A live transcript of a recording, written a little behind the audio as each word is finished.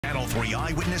3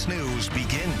 Eyewitness News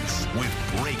begins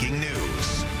with breaking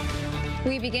news.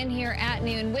 We begin here at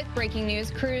noon with breaking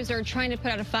news. Crews are trying to put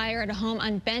out a fire at a home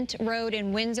on Bent Road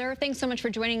in Windsor. Thanks so much for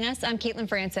joining us. I'm Caitlin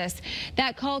Francis.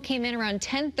 That call came in around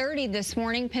 10:30 this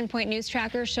morning. Pinpoint News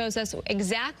Tracker shows us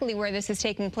exactly where this is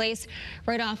taking place,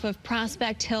 right off of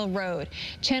Prospect Hill Road.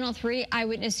 Channel 3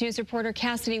 Eyewitness News reporter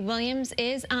Cassidy Williams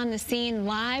is on the scene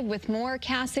live with more.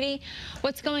 Cassidy,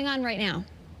 what's going on right now?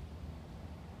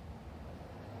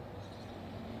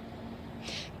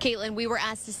 Caitlin, we were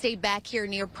asked to stay back here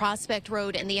near Prospect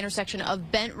Road and the intersection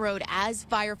of Bent Road as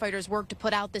firefighters work to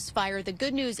put out this fire. The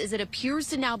good news is it appears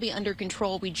to now be under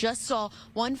control. We just saw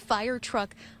one fire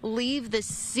truck leave the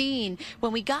scene.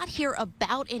 When we got here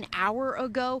about an hour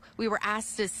ago, we were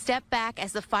asked to step back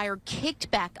as the fire kicked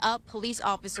back up. Police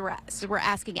officers were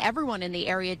asking everyone in the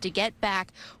area to get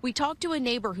back. We talked to a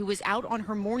neighbor who was out on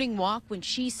her morning walk when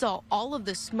she saw all of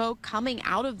the smoke coming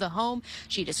out of the home.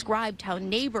 She described how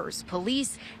neighbors,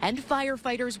 police, and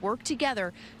firefighters worked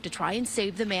together to try and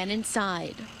save the man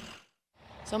inside.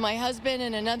 So my husband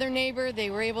and another neighbor, they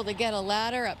were able to get a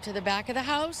ladder up to the back of the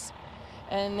house,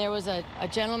 and there was a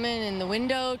gentleman in the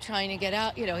window trying to get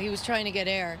out. You know, he was trying to get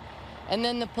air. And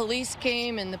then the police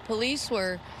came, and the police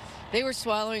were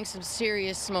swallowing some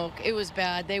serious smoke. It was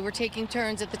bad. They were taking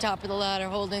turns at the top of the ladder,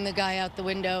 holding the guy out the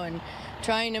window and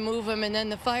trying to move him. And then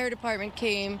the fire department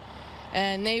came,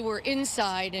 and they were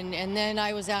inside, and then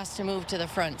I was asked to move to the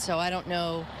front, so I don't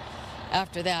know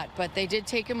after that. But they did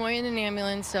take him away in an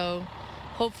ambulance, so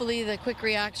hopefully the quick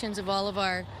reactions of all of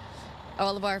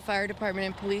our fire department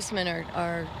and policemen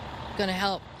are going to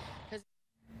help.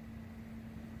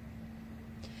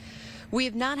 We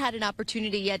have not had an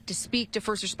opportunity yet to speak to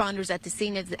first responders at the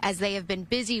scene as they have been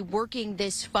busy working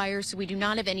this fire, so we do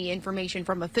not have any information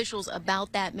from officials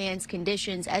about that man's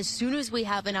conditions. As soon as we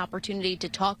have an opportunity to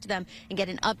talk to them and get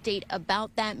an update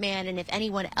about that man and if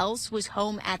anyone else was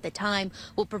home at the time,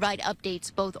 we'll provide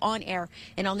updates both on air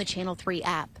and on the Channel 3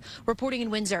 app. Reporting in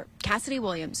Windsor, Cassidy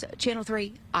Williams, Channel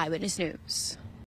 3 Eyewitness News.